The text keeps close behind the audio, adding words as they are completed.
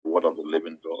word of the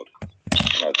living God.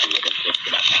 And as the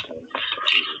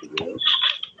word of God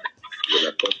will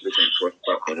accomplish and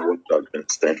prosper in what has been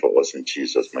stand for us in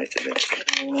Jesus' mighty name.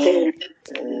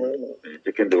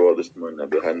 Taking the word this morning, I'll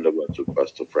be handing over to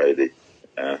Pastor Friday.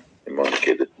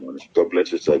 Monica this morning. God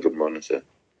bless you, sir. Good morning, sir.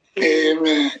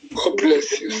 Amen. God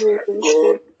bless you, sir.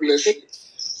 God bless you.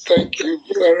 Thank you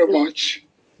very much.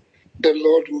 The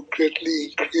Lord will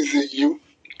greatly increase you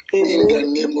in the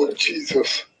name of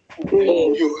Jesus.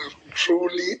 You have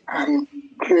truly and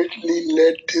greatly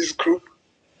led this group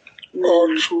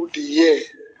all through the year.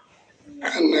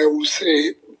 And I will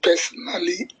say,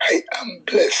 personally, I am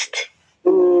blessed.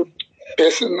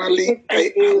 Personally,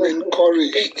 I am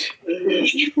encouraged.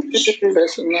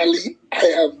 Personally, I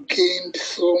have gained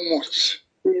so much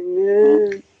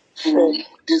from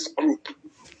this group.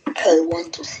 I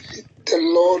want to say the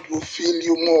Lord will fill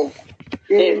you more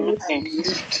and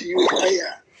lift you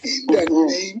higher in the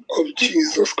name of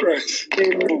Jesus Christ.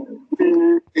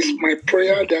 It's my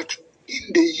prayer that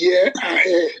in the year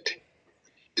ahead,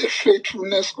 the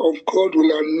faithfulness of God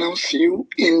will announce you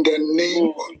in the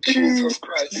name of Jesus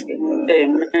Christ.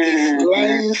 His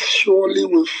lines surely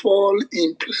will fall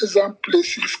in pleasant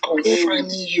places concerning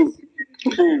you,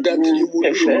 that you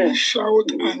will truly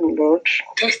shout and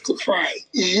testify,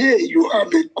 yea, you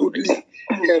have a goodly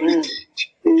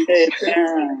heritage from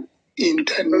heaven, in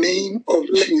the name of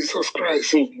Jesus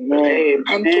Christ.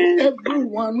 And to every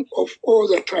one of all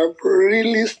that have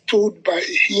really stood by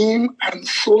him and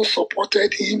so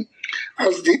supported him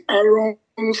as the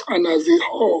Aarons and as the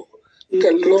whole,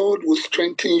 the Lord will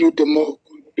strengthen you the more.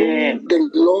 The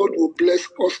Lord will bless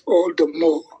us all the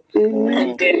more.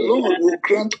 And the Lord will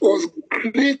grant us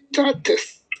greater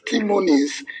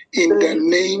testimonies in the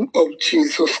name of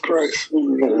Jesus Christ.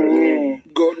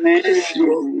 God bless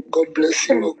you. God bless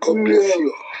you. God bless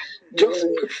you. Just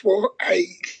before I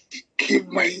give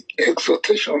my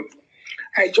exhortation,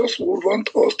 I just would want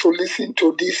us to listen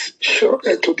to this short,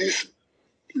 to this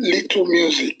little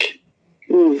music.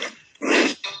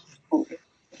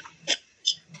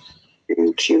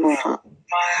 Thank you. My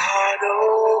heart,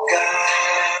 oh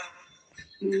God,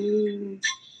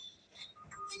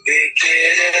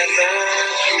 begin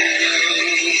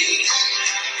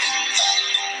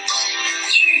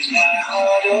change my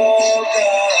heart, oh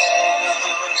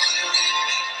God,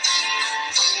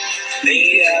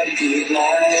 may I be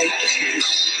like you.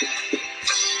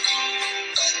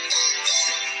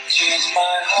 Change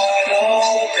my heart,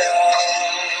 oh God,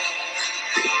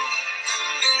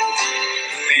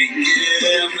 make it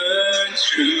ever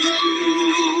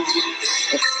true.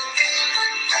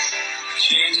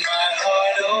 Change my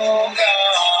heart, oh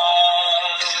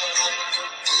God,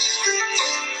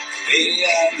 may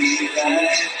I be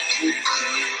like you.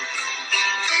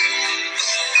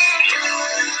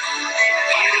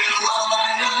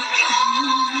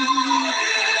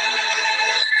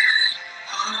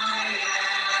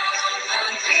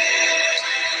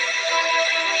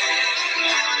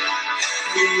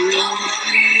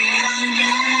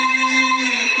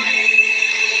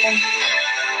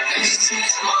 This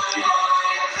is my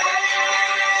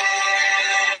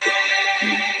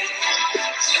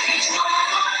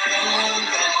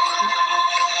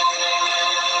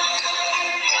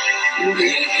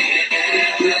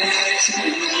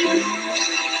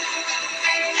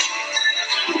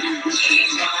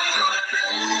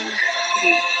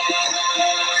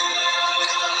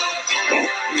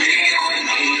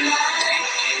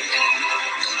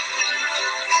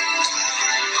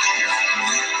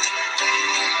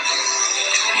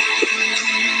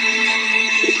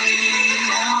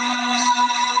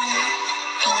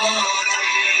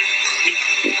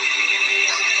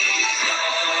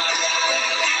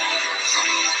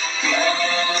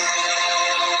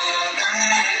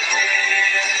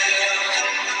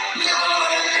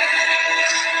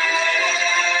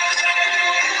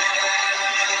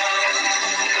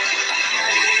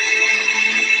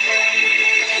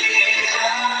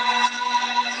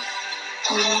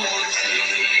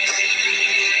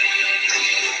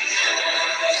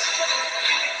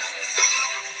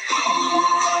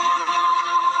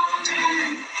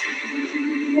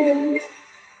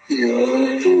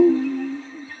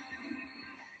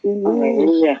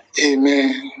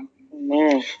Amen.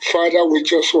 Amen. Father, we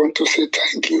just want to say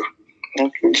thank you.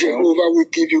 Thank you, Jehovah, we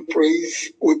give you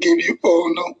praise, we give you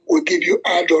honor, we give you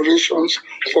adorations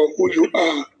for who you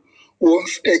are.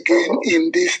 Once again,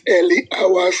 in these early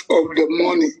hours of the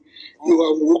morning, you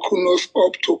have woken us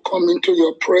up to come into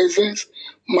your presence,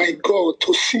 my God,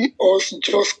 to see us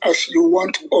just as you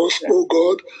want us, oh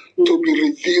God, to be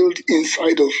revealed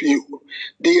inside of you.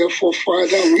 Therefore,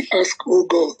 Father, we ask, oh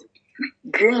God,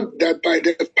 grant that by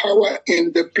the power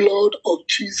in the blood of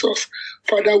Jesus,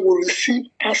 Father, will receive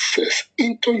access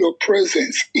into your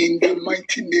presence in the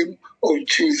mighty name of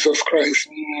Jesus Christ.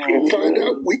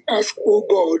 Father, we ask, oh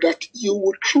God, that you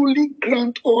will truly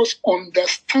grant us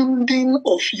understanding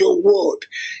of your word,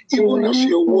 even as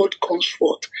your word comes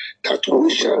forth, that we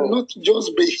shall not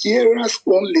just be hearers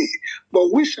only,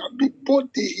 but we shall be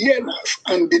both the hearers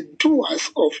and the doers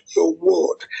of your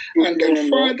word. And then,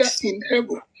 Father in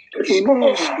heaven, in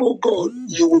us, oh God,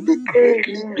 you will be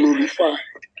greatly glorified.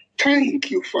 Thank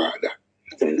you, Father.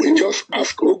 We just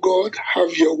ask, oh God,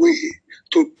 have your way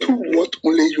to do what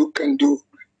only you can do.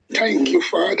 Thank you,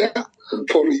 Father,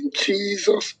 for in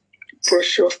Jesus'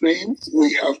 precious name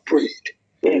we have prayed.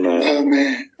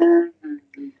 Amen.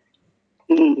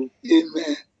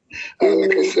 Amen.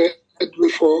 Like I said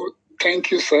before,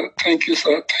 thank you, sir. Thank you,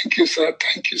 sir. Thank you, sir.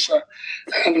 Thank you, sir.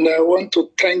 And I want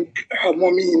to thank our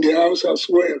mommy in the house as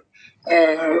well.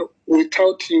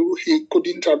 Without you, he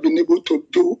couldn't have been able to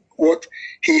do what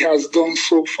he has done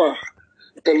so far.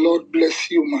 The Lord bless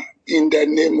you, ma, in the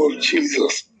name of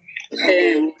Jesus.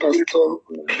 And Pastor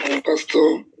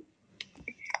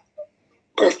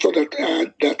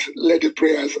that led the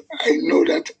prayers, I know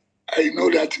that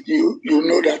you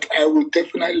know that I will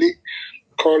definitely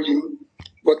call you.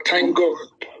 But thank God.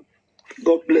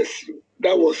 God bless you.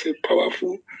 That was a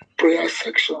powerful prayer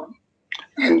section.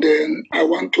 And then I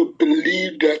want to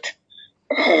believe that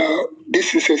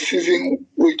this is a season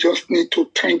we just need to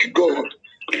thank God,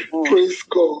 praise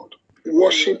God,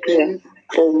 worship Him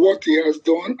for what He has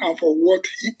done and for what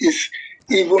He is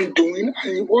even doing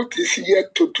and what is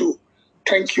yet to do.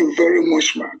 Thank you very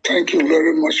much, ma. Thank you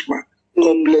very much, ma.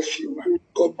 God bless you, ma.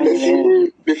 God bless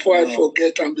you. Before I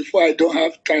forget and before I don't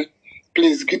have time,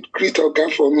 please greet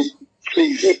Oga for me,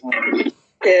 please.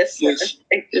 Yes.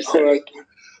 Thank you, sir. All right.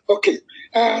 Okay.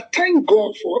 Thank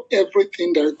God for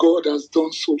everything that God has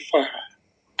done so far.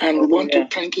 And we want to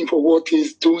thank Him for what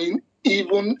He's doing,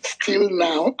 even still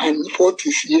now, and what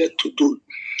He's yet to do.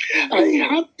 I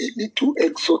have a little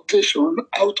exhortation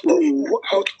out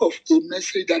of a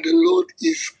message that the Lord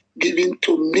is giving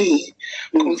to me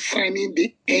concerning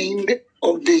the end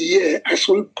of the year as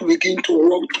we begin to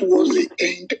walk towards the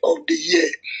end of the year.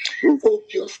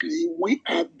 Obviously, we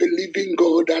are believing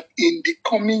God that in the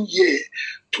coming year,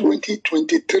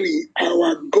 2023,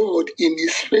 our God in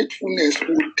His faithfulness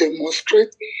will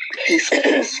demonstrate His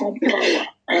awesome power,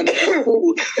 and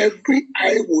behold, every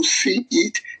eye will see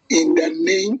it in the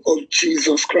name of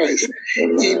Jesus Christ.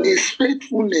 In His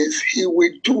faithfulness, He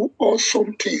will do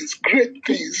awesome things, great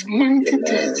things, mighty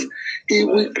things. He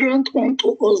will grant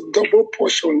unto us double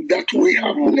portion that we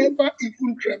have never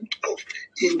even dreamt of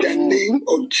in the name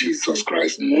of Jesus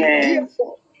Christ.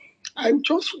 Therefore, I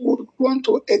just would want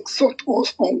to exhort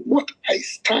us on what I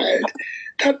styled.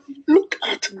 That look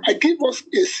at, I give us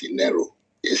a scenario,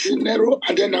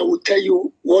 and then I will tell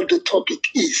you what the topic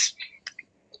is.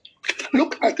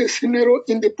 Look at the scenario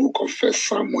in the book of 1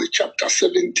 Samuel chapter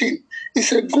 17.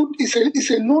 It's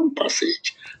a known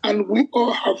passage, and we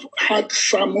all have had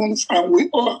sermons and we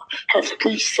all have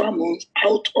preached sermons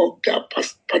out of that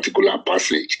particular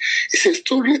passage. It's a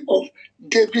story of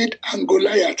David and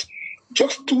Goliath.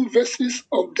 Just 2 verses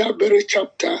of that very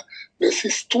chapter,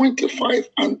 verses 25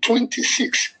 and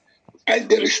 26.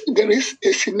 There is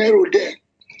a scenario there.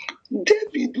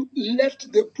 David left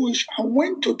the bush and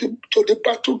went to the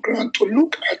battleground to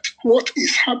look at what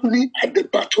is happening at the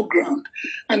battleground.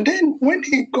 And then when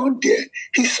he got there,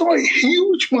 he saw a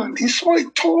huge man, he saw a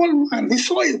tall man, he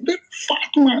saw a very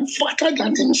fat man, fatter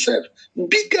than himself,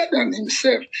 bigger than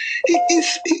himself. He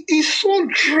is so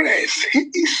dressed,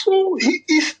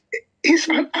 he's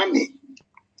an army.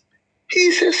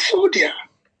 He's a soldier,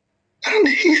 and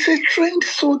he's a trained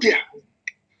soldier.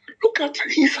 Look at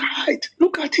his height.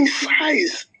 Look at his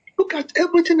size. Look at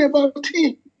everything about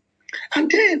him.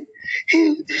 And then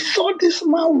he saw this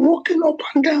man walking up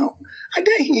and down. And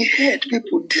then he heard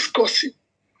people discussing.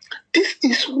 This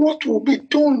is what will be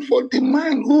done for the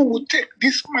man who will take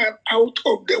this man out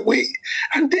of the way.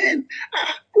 And then,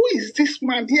 who is this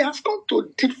man? He has come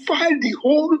to defy the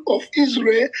whole of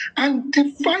Israel and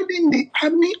dividing the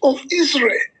army of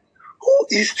Israel. Who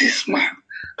is this man?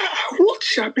 What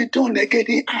shall be done again?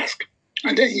 He asked.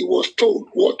 And then he was told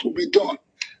what will be done.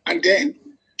 And then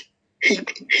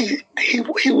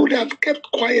he would have kept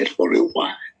quiet for a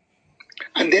while.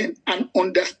 And then an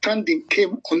understanding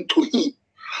came unto him.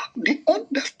 The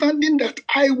understanding that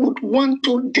I would want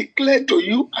to declare to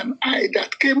you and I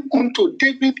that came unto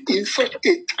David in such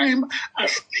a time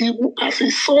as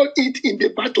he saw it in the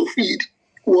battlefield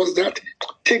was that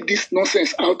take this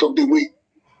nonsense out of the way.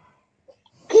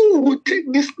 Who will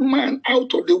take this man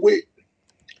out of the way?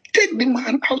 Take the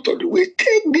man out of the way.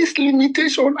 Take this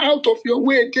limitation out of your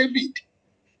way, David.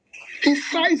 He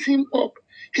sized him up.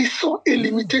 He saw a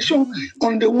limitation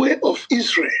on the way of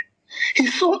Israel. He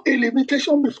saw a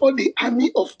limitation before the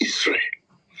army of Israel.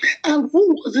 And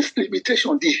who was this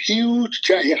limitation? The huge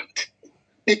giant,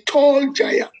 the tall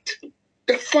giant,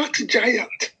 the fat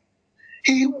giant.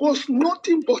 He was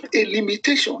nothing but a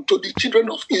limitation to the children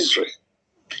of Israel.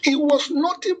 He was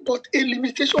nothing but a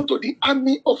limitation to the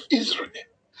army of Israel.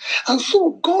 And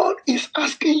so God is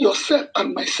asking yourself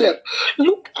and myself,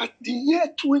 look at the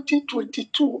year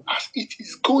 2022 as it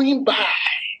is going by.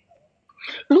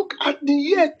 Look at the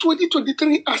year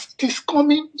 2023 as it is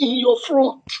coming in your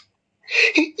front.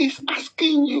 He is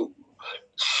asking you,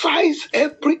 size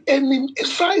every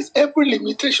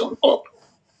limitation up.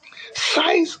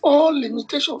 Size all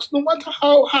limitations, no matter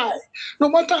how high, no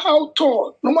matter how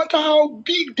tall, no matter how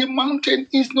big the mountain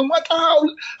is, no matter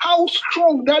how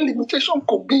strong that limitation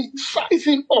could be,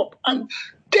 sizing up and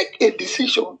take a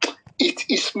decision. It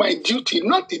is my duty,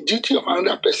 not the duty of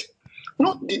another person,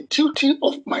 not the duty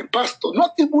of my pastor,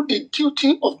 not even the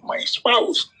duty of my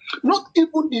spouse, not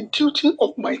even the duty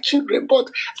of my children, but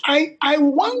I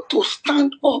want to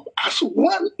stand up as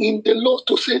one in the Lord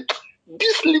to say,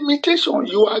 this limitation,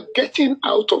 you are getting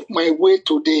out of my way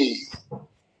today.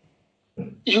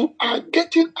 You are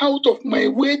getting out of my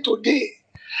way today.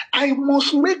 I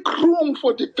must make room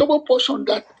for the double portion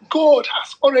that God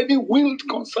has already willed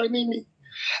concerning me.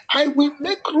 I will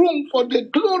make room for the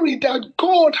glory that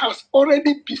God has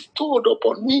already bestowed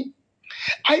upon me.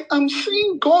 I am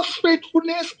seeing God's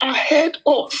faithfulness ahead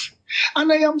us.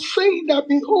 And I am saying that,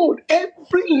 behold,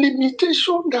 every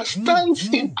limitation that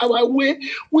stands in our way,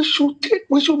 we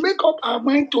should make up our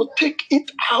mind to take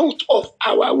it out of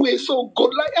our way. So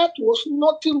Goliath was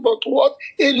nothing but what?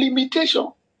 A limitation.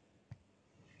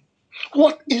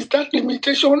 What is that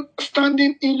limitation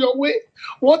standing in your way?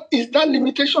 What is that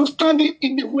limitation standing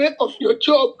in the way of your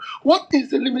job? What is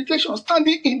the limitation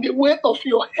standing in the way of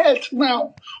your health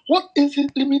now? What is the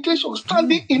limitation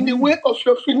standing in the way of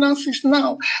your finances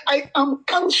now? I am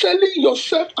counseling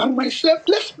yourself and myself.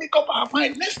 Let's make up our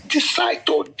mind. Let's decide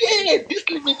today. This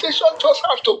limitation just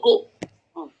has to go.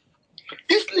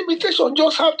 This limitation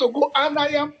just have to go, and I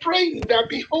am praying that,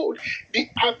 behold, the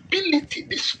ability,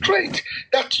 the strength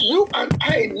that you and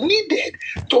I needed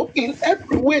to in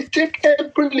every way take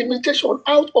every limitation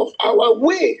out of our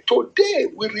way, today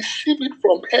we receive it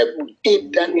from heaven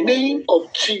in the name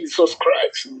of Jesus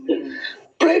Christ.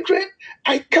 Brethren,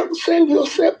 I counsel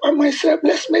yourself and myself,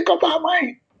 let's make up our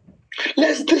mind.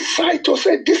 Let's decide to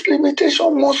say this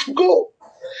limitation must go.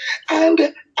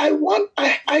 And I want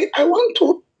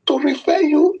to refer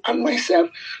you and myself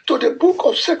to the book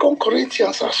of 2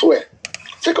 Corinthians as well.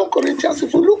 2 Corinthians,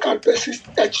 if you look at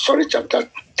chapter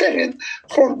 10,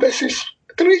 from verses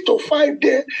 3 to 5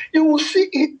 there, you will see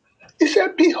it. He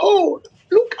said, behold,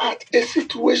 look at a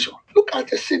situation, look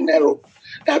at a scenario,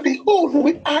 that behold,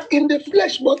 we are in the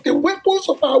flesh, but the weapons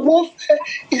of our warfare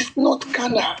is not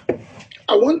carnal.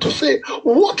 I want to say,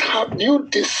 what have you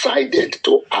decided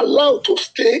to allow to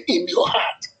stay in your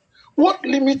heart? What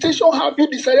limitation have you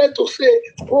decided to say,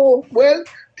 oh, well,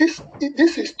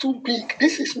 this is too big.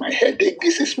 This is my headache.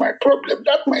 This is my problem.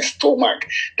 That my stomach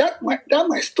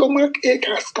stomach ache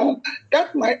has come.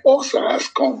 That my ulcer has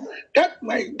come. That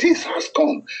my this has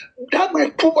come. That my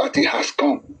poverty has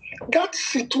come. That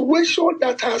situation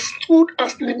that has stood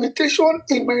as limitation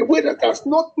in my way, that has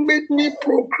not made me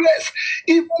progress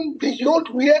even beyond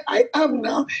where I am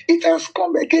now, it has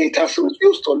come again. It has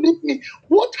refused to leave me.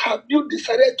 What have you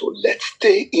decided to let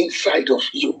stay inside of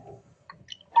you?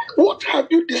 What have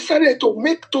you decided to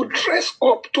make, to dress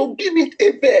up, to give it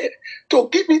a bed, to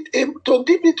give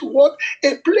it what?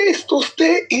 A place to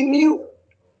stay in you.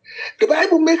 The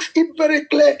Bible makes it very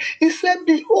clear. It said,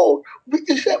 behold, we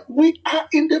are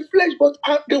in the flesh, but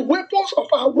the weapons of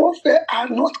our warfare are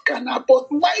not carnal, but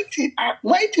mighty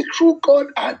through God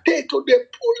are they to the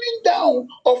pulling down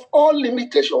of all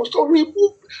limitations, to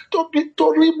remove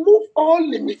all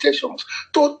limitations,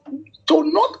 to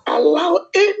not allow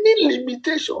any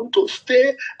limitation to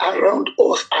stay around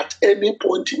us at any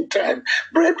point in time.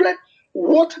 Brethren,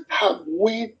 what have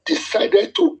we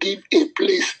decided to give a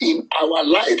place in our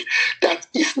life that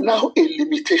is now a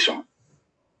limitation?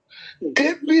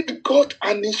 David got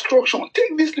an instruction,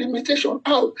 take this limitation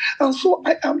out. And so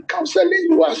I am counseling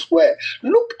you as well.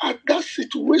 Look at that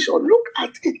situation, look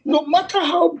at it, no matter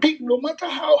how big, no matter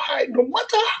how high, no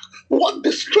matter what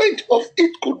the strength of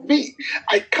it could be.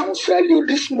 I counsel you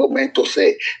this moment to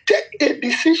say, take a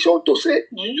decision to say,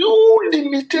 your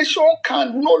limitation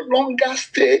can no longer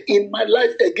stay in my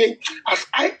life again. As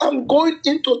I am going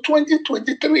into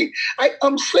 2023, I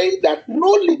am saying that no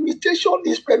limitation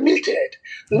is permitted.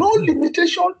 No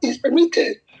limitation is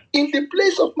permitted. In the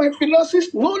place of my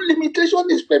finances, no limitation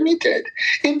is permitted.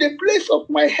 In the place of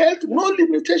my health, no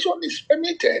limitation is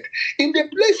permitted. In the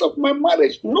place of my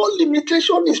marriage, no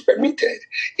limitation is permitted.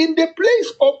 In the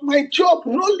place of my job,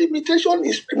 no limitation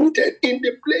is permitted. In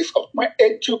the place of my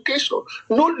education,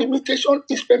 no limitation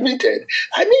is permitted.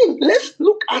 I mean, let's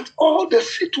look at all the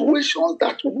situations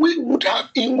that we would have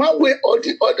in one way or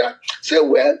the other. Say,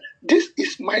 well, this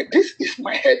is my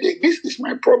headache, this is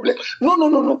my problem.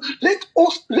 No. Let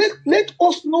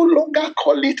us no longer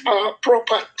call it our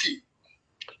property.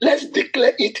 Let's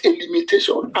declare it a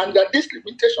limitation, and that this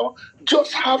limitation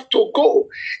just have to go.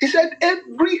 He said,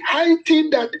 every high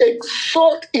thing that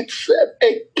exalts itself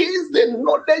against the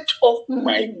knowledge of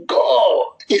my God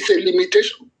is a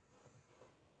limitation.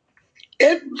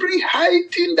 Every high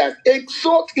thing that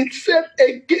exalts itself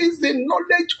against the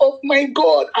knowledge of my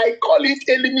God, I call it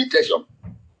a limitation.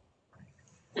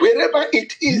 Wherever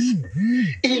it is,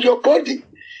 in your body,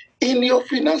 in your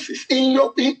finances, in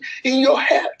your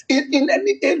health, in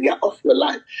any area of your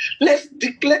life, let's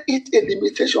declare it a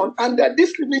limitation, and that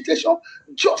this limitation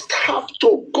just have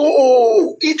to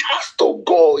go. It has to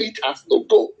go. It has to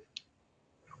go.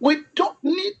 We don't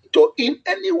need to in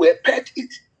any way pet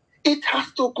it. It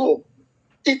has to go.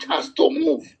 It has to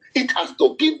move. It has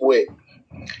to give way.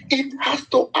 It has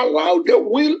to allow the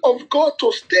will of God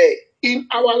to stay in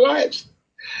our lives.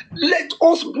 Let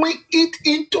us bring it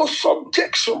into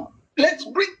subjection. Let's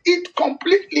bring it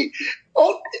completely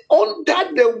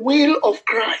under the will of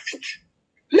Christ.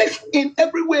 Let's in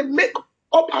every way make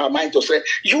up our mind to say,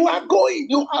 you are going,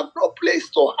 you have no place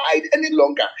to hide any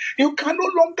longer. You can no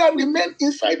longer remain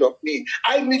inside of me.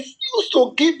 I refuse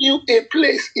to give you a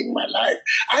place in my life.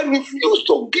 I refuse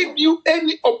to give you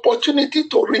any opportunity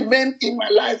to remain in my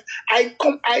life. I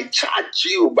charge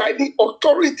you by the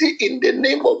authority in the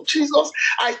name of Jesus.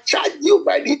 I charge you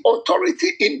by the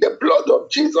authority in the blood of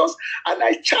Jesus. And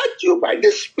I charge you by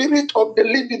the Spirit of the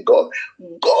living God.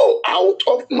 Go out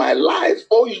of my life,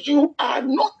 or you are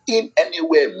not in any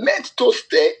way meant to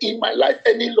stay in my life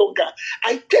any longer.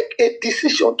 I take a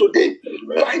decision today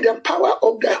by the power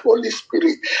of the Holy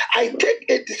Spirit. I take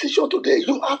a decision today.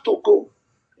 You have to go.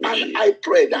 And I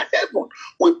pray that heaven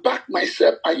will back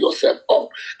myself and yourself up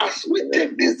as we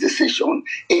take this decision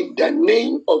in the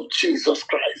name of Jesus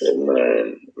Christ.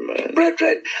 Amen.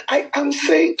 Brethren, I am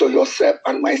saying to yourself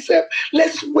and myself,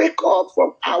 let's wake up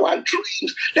from our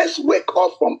dreams. Let's wake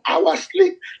up from our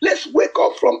sleep. Let's wake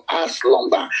up from our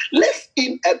slumber. Let's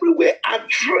in every way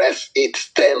address it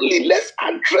sternly. Let's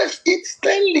address it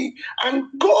sternly. And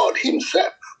God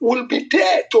himself will be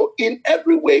there to in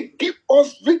every way give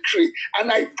us victory.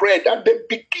 And I pray that the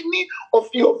beginning of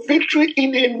your victory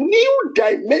in a new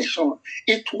dimension,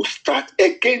 it will start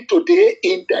again today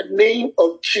in the name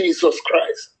of Jesus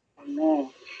Christ. Amen.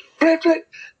 Brethren,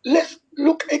 let's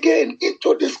look again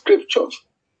into the scriptures.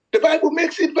 The Bible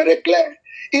makes it very clear.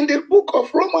 In the book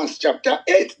of Romans chapter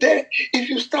 8 there, if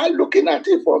you start looking at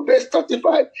it from verse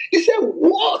 35, it said,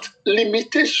 what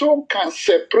limitation can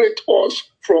separate us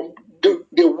from the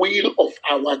will of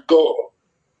our God?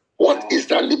 What is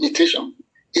that limitation?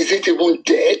 Is it even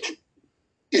death?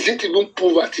 Is it even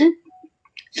poverty?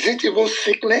 Is it even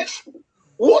sickness?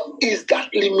 What is that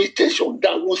limitation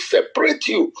that will separate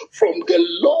you from the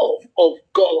love of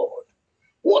God?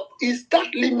 What is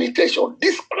that limitation?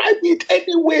 Describe it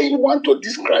any way you want to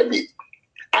describe it.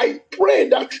 I pray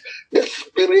that the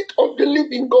Spirit of the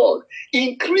living God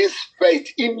increase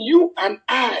faith in you and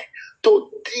I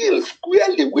to deal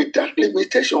squarely with that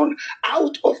limitation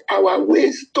out of our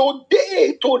ways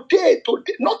today,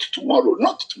 not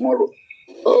tomorrow.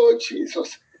 Oh,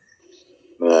 Jesus.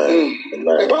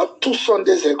 About 2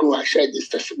 Sundays ago, I shared this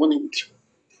testimony with you.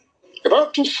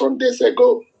 About 2 Sundays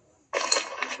ago,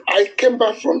 I came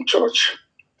back from church,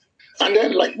 and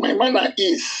then, like my manner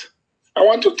is, I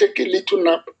want to take a little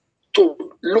nap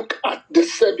to look at the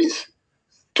service,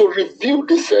 to review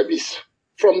the service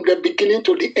from the beginning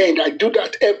to the end. I do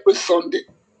that every Sunday.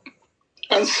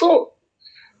 And so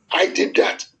I did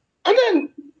that. And then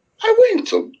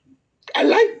I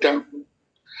lied down.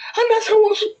 And as I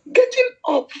was getting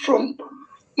up from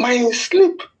my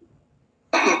sleep,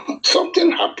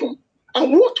 something happened.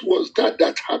 And what was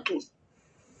that happened?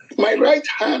 My right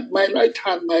hand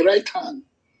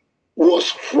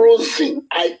was frozen.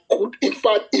 I could, in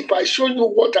fact, if I show you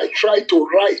what I tried to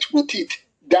write with it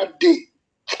that day,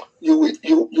 you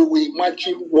will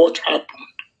imagine what happened.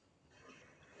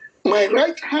 My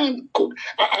right hand could,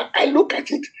 I look at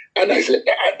it and I said,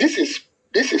 this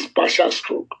is partial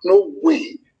stroke. No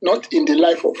way. Not in the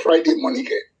life of Friday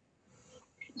Monique.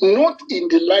 Not in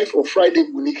the life of Friday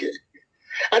Monique.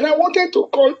 And I wanted to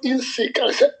call in sick.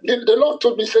 I said, the Lord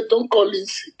told me, said, don't call in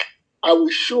sick. I will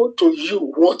show to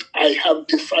you what I have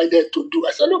decided to do.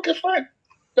 I said, okay, fine.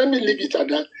 Let me leave it at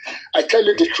that. I tell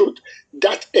you the truth.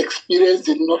 That experience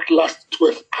did not last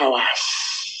 12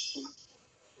 hours.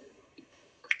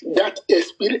 That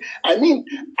experience, I mean,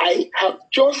 I have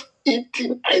just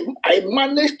eaten, I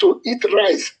managed to eat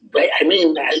rice.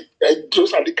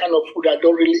 Those are the kind of food I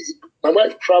don't really eat. My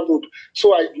wife traveled,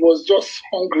 so I was just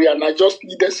hungry and I just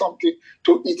needed something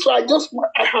to eat. So I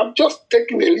have just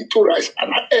taken a little rice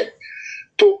and I ate.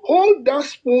 To hold that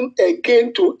spoon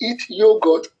again to eat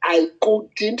yogurt, I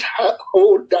couldn't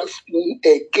hold that spoon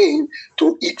again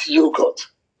to eat yogurt.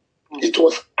 It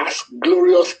was as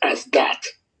glorious as that.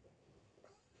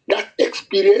 That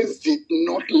experience did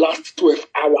not last 12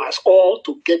 hours, all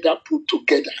together put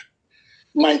together.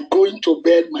 My going to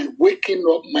bed, my waking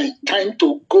up, my time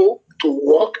to go to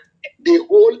work, the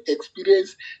whole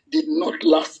experience did not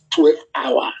last 12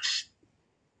 hours.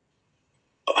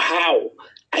 How?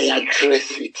 I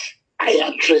address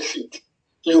it.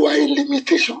 You are a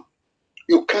limitation.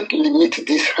 You can't limit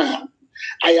this hand.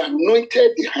 I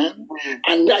anointed the hand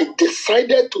and I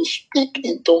decided to speak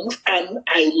in tongues and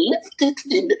I left it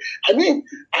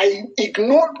I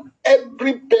ignored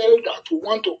every bell that would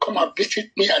want to come and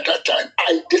visit me at that time.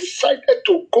 I decided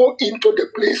to go into the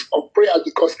place of prayer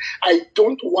because I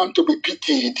don't want to be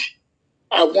pitied.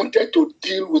 I wanted to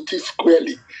deal with it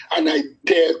squarely and I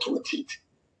dealt with it.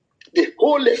 The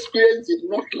whole experience did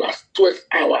not last 12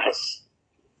 hours.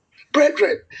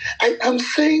 Brethren, I am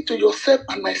saying to yourself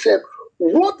and myself,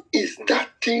 what is that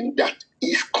thing that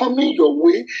is coming your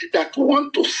way that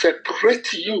want to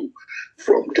separate you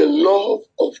from the love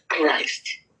of Christ?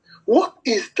 What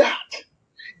is that?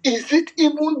 Is it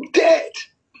even death?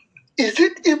 Is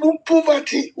it even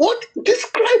poverty? What?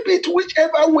 Describe it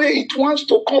whichever way it wants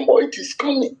to come or it is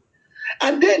coming.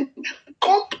 And then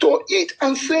come to it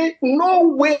and say, no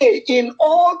way, in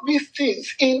all these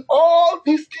things,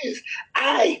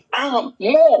 I am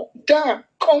more than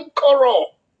conqueror.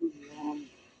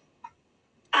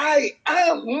 I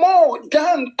am more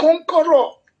than conqueror.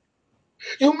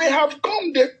 You may have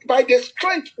come by the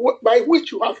strength by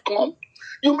which you have come.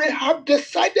 You may have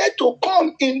decided to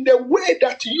come in the way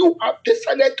that you have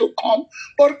decided to come.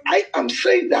 But I am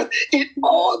saying that in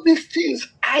all these things,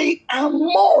 I am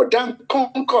more than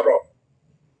conqueror.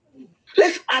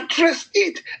 Let's address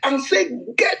it and say,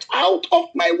 get out of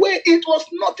my way. It was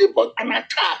nothing but an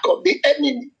attack of the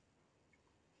enemy.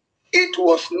 It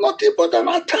was nothing but an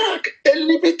attack, a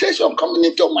limitation coming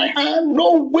into my hand.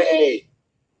 No way.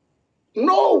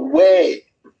 No way.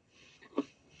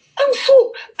 And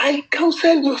so I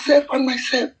counsel yourself and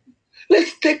myself.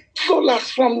 Let's take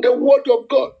solace from the word of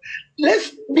God.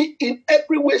 Let's be in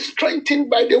every way strengthened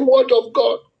by the word of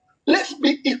God. Let's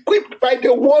be equipped by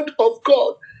the word of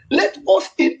God. Let us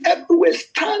in every way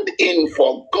stand in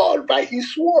for God by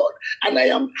his word. And I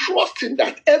am trusting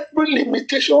that every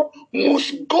limitation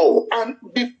must go. And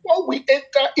before we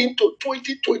enter into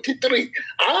 2023,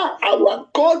 our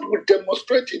God will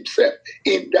demonstrate himself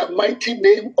in the mighty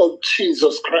name of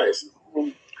Jesus Christ.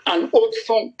 An old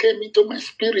song came into my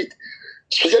spirit,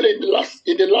 especially in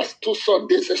the last 2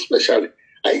 Sundays, especially.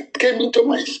 I came into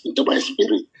my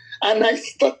spirit. And I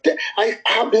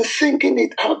have been singing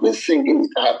it.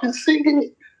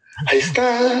 I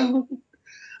stand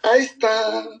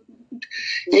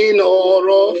in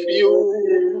awe of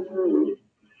you.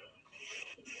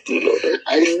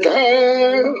 I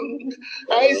stand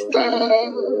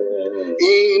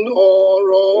in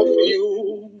awe of you.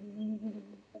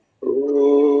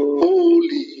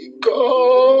 Holy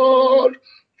God,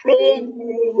 from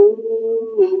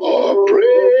whom all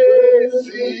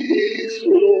praises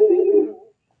flow.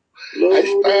 I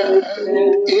stand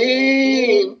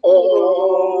in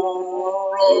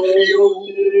awe of you.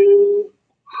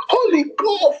 Holy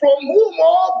God, from whom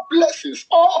all blessings,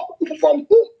 from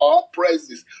whom all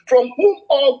praises, from whom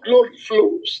all glory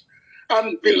flows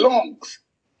and belongs.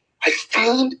 I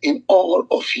stand in awe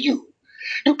of you.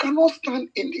 You cannot stand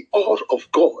in the awe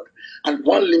of God, and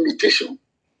one limitation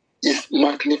is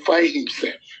magnifying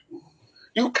himself.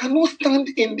 You cannot stand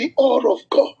in the awe of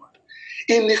God,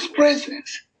 in his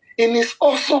presence, in his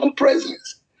awesome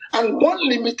presence, And one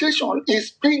limitation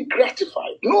is being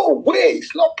gratified. No way,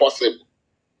 it's not possible.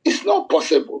 It's not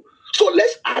possible. So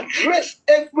let's address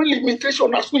every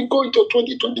limitation as we go into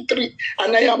 2023.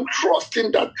 And I am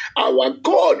trusting that our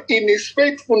God, in his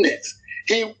faithfulness,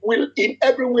 he will in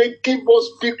every way give us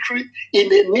victory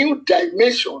in a new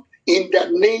dimension in the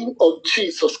name of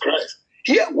Jesus Christ.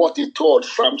 Hear what he told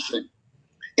Samson.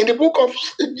 In the book of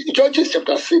Judges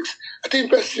chapter 6, I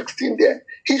think verse 16 there,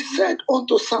 he said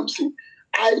unto Samson,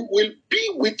 I will be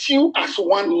with you as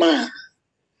one man,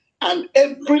 and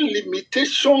every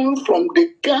limitation from the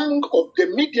gang of the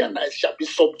Midianites shall be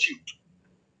subdued.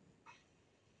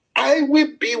 I will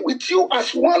be with you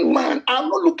as one man. I'm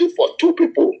not looking for two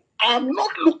people. I'm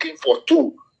not looking for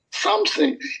two.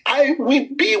 Samson, I will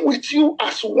be with you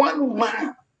as one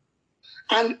man.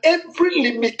 And every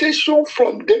limitation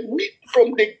from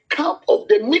the camp of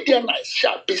the Midianites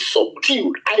shall be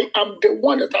subdued. I am the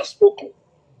one that has spoken.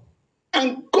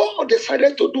 And God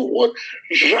decided to do what?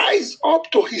 Rise up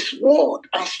to his word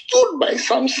and stood by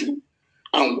Samson.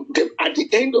 And at the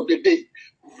end of the day,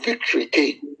 victory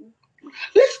came.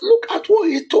 Let's look at what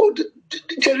he told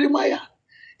Jeremiah.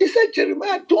 He said,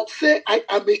 Jeremiah, don't say I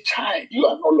am a child. You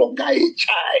are no longer a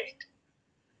child.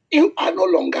 You are no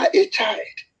longer a child.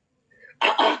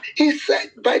 He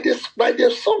said by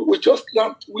the song we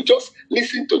just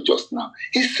listened to just now,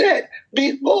 he said,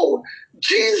 behold,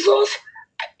 Jesus,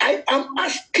 I am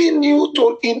asking you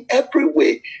to in every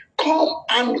way come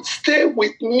and stay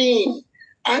with me.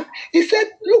 And he said,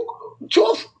 look,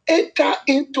 just enter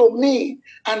into me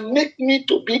and make me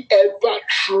to be ever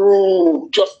true,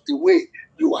 just the way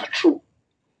you are true.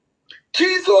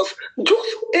 Jesus,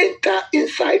 just enter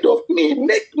inside of me.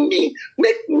 Make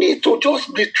me to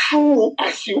just be true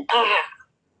as you are.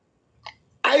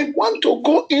 I want to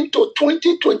go into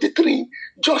 2023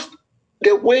 just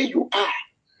the way you are,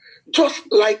 just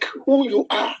like who you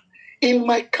are, in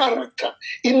my character,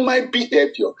 in my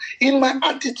behavior, in my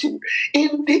attitude,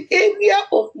 in the area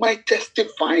of my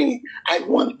testifying. I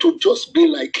want to just be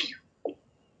like you.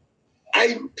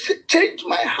 I change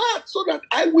my heart so that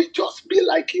I will just be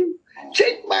like you.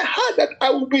 Change my heart that I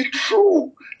will be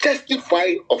true,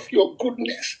 testifying of your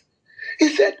goodness. He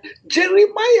said,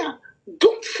 Jeremiah,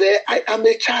 don't say I am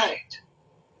a child.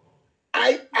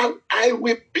 I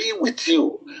will be with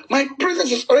you. My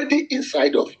presence is already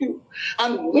inside of you.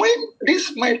 And when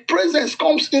my presence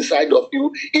comes inside of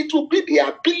you, it will be the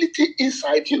ability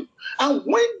inside you. And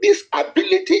when this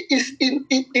ability is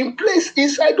in place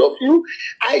inside of you,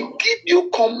 I give you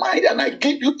command and I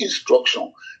give you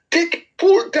instruction.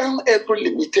 Pull down every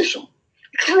limitation.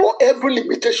 Throw every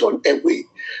limitation away.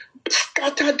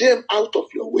 Scatter them out of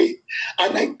your way.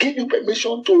 And I give you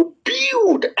permission to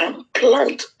build and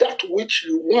plant that which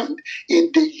you want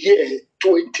in the year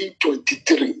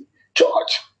 2023.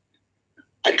 George,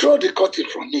 I draw the curtain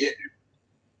from here.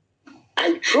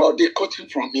 I draw the curtain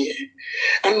from here.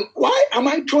 And why am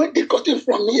I drawing the curtain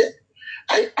from here?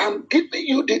 I am giving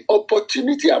you the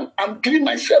opportunity. I'm giving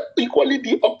myself equally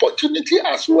the opportunity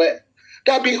as well.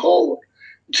 That behold,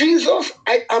 Jesus,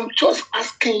 I am just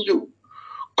asking you,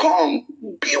 come,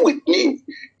 be with me.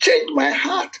 Change my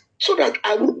heart so that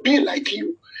I will be like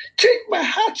you. Change my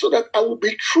heart so that I will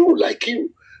be true like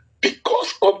you.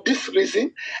 Because of this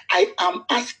reason, I am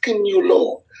asking you,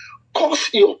 Lord, cause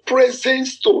your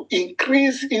presence to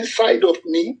increase inside of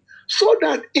me so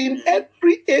that in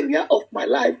every area of my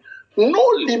life, no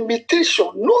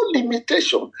limitation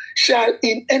shall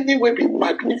in any way be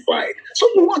magnified. So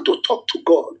you want to talk to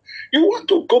God. You want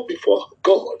to go before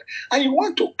God and you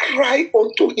want to cry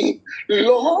unto him,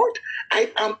 Lord,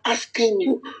 I am asking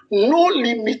you, no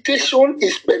limitation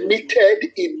is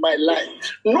permitted in my life.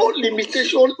 No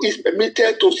limitation is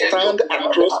permitted to stand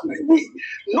across my way.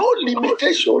 No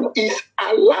limitation is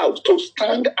allowed to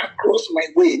stand across my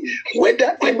way,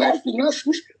 whether in my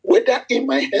finances, whether in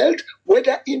my health,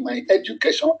 whether in my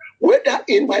education, whether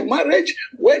in my marriage,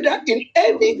 whether in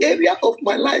any area of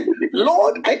my life.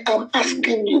 Lord, I am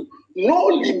asking you, no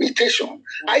limitation.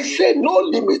 I say no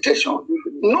limitation.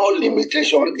 No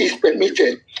limitation is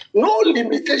permitted. No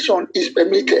limitation is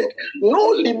permitted. No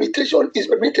limitation is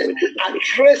permitted.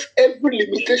 Address every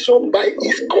limitation by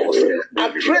its cause.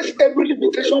 Address every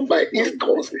limitation by its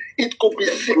cause. It could be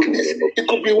sickness. It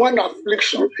could be one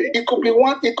affliction. It could be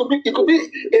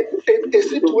a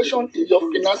situation in your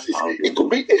finances. It could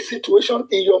be a situation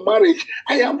in your marriage.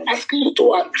 I am asking you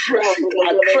to address it.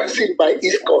 Address it by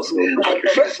its cause.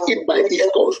 Address it by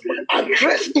its cause.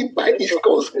 Address it by its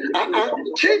cause.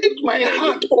 Change my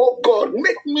heart, oh God.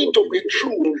 Make me to be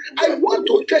true. I want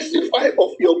to testify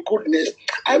of your goodness.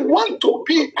 I want to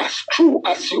be as true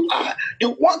as you are.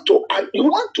 You want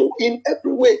to in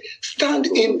every way stand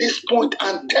in this point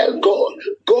and tell God,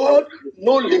 God,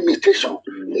 no limitation,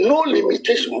 no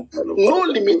limitation, no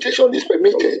limitation is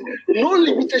permitted, no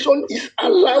limitation is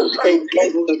allowed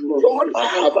again. Lord, I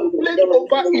have played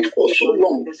over it for so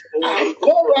long. I have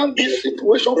gone around this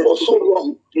situation for so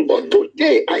long. But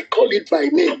today I call it by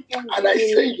name and I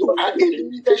say you are a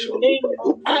limitation.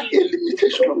 You are a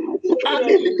limitation. You are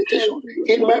a limitation.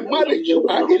 In my marriage, you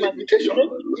are a limitation.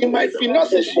 In my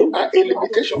finances, you are a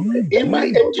limitation. In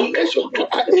my education, you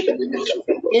are a limitation.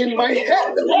 In my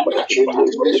health, you are a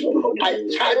limitation. I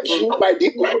charge you by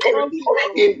the authority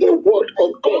in the word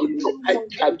of God. I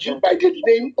charge you by the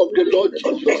name of the Lord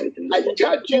Jesus. I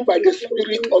charge you by the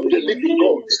Spirit of the living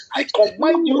God. I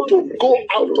command you to go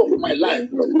out of my life.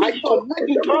 I command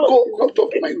you to go out of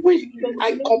my way.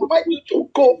 I command you to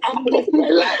go out of my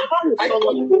life. I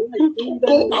command you to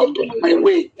go out of my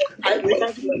way. I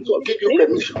refuse to give you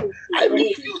permission. I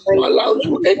refuse to allow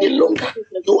you any longer.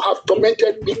 You have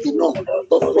tormented me enough.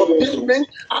 But from this moment,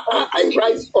 I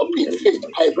rise up in faith.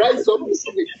 I rise up in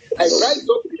faith. I rise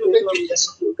up in faith.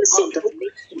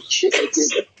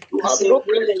 You have no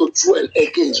place to dwell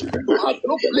again. You have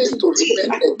no place to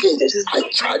remain again. I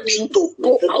charge you to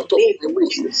go out of my way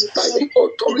by the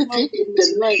authority in the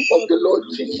name of the Lord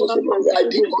Jesus, by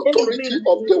the authority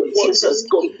of the word of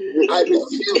God. I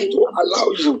refuse to allow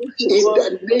you in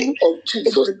the name of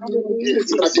Jesus.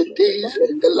 These are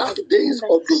the last days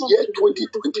of the year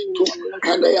 2022,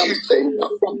 and I am saying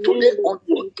that from today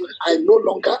onward, I no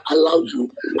longer allow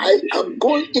you. I am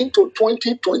going into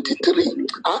 2023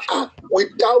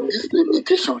 without this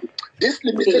limitation. This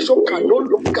limitation can no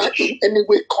longer in any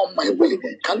way come my way,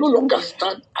 can no longer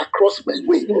stand across my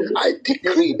way. I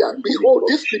decree that, behold,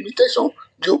 this limitation,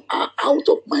 you are out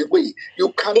of my way.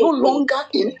 You can no longer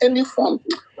in any form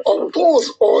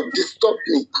oppose or disturb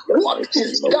me. What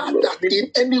is that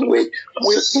in any way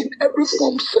will in every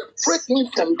form separate me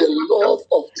from the love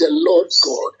of the Lord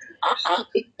God?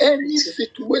 Any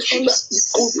situation that it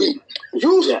could be.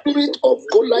 You spirit of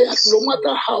Goliath, no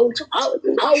matter how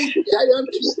giant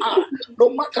you are, no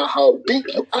matter how big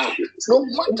you are, no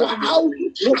matter how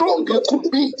strong you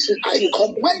could be, I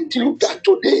command you that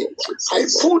today I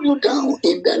pull you down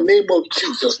in the name of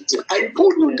Jesus. I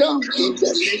pull you down in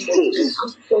the name of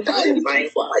Jesus. Thank you,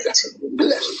 Father.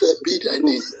 Blessed be thy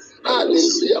name.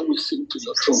 Hallelujah, we sing to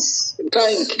your throne.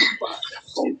 Thank you,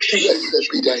 Father.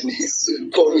 Blessed be thy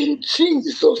name. For in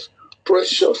Jesus'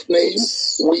 precious name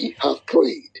we have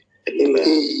prayed.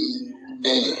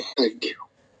 Amen. Thank you.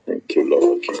 Thank you,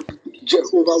 Lord.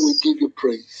 Jehovah, we give you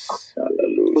praise.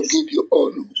 Hallelujah. We give you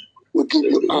honor. We give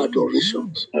you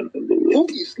adoration. Hallelujah. Who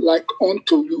is like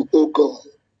unto you, O God?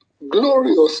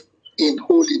 Glorious in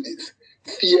holiness,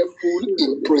 fearful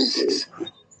in praises.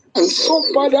 And so,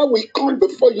 Father, we come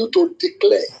before you to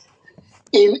declare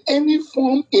in any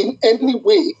form, in any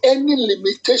way, any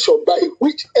limitation by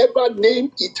whichever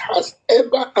name it has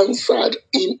ever answered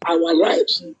in our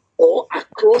lives or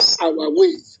across our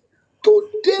ways.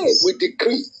 Today we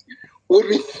decree, we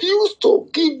refuse to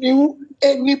give you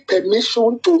any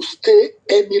permission to stay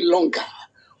any longer.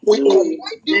 We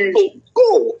command you to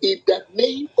go in the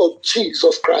name of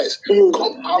Jesus Christ.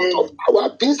 Come out of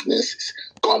our businesses.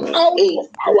 Come out of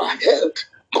our health.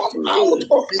 Come out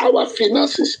of our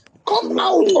finances. Come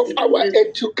out of our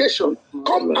education.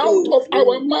 Come out of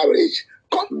our marriage.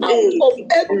 Come out of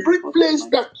every place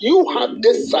that you have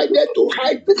decided to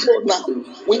hide before now.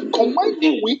 We command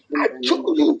you, we adjure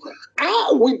you.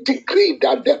 We decree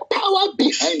that the power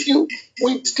behind you,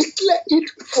 we declare it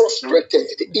frustrated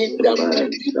in the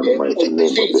mighty name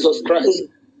of Jesus Christ.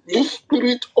 You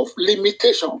spirit of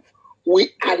limitation, we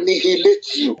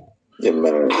annihilate you.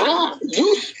 Amen.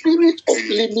 You spirit of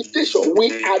limitation, we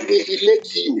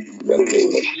annihilate you.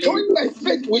 Join my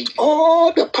faith with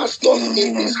all the pastors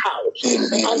in this house.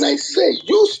 And I say,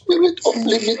 you spirit of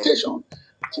limitation,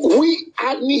 we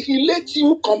annihilate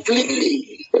you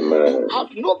completely. You have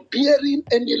no bearing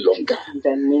any longer.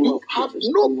 You have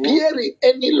no bearing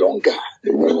any longer.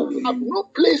 You have no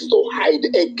place to hide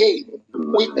again.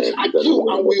 We charge you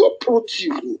and we uproot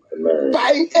you.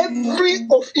 By every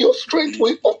of your strength,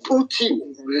 we uproot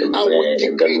you. And we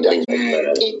decree that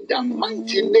in the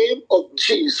mighty name of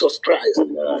Jesus Christ.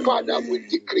 Father, we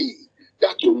decree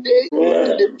that today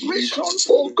celebration,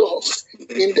 oh God,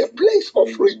 in the place of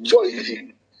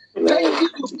rejoicing. Thank you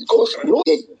because no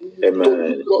day to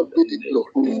you, Lord, be the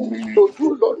glory. To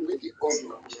you, Lord, be the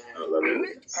honor.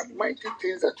 Great and mighty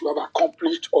things that you have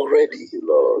accomplished already.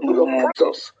 Lord,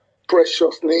 your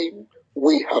precious name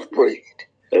we have prayed.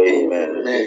 Amen.